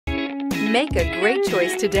Make a great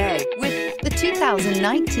choice today with the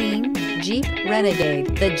 2019 Jeep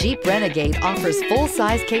Renegade. The Jeep Renegade offers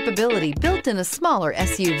full-size capability built in a smaller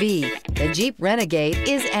SUV. The Jeep Renegade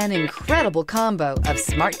is an incredible combo of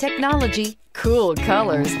smart technology, cool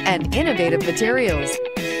colors, and innovative materials.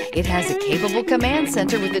 It has a capable command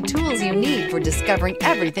center with the tools you need for discovering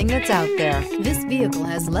everything that's out there. This vehicle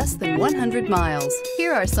has less than 100 miles.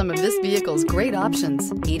 Here are some of this vehicle's great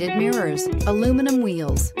options: heated mirrors, aluminum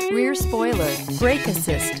wheels, rear spoiler, brake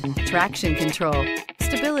assist, traction control,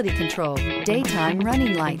 stability control, daytime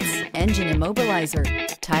running lights, engine immobilizer,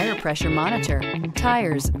 tire pressure monitor,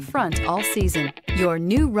 tires front all season. Your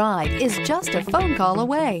new ride is just a phone call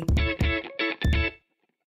away.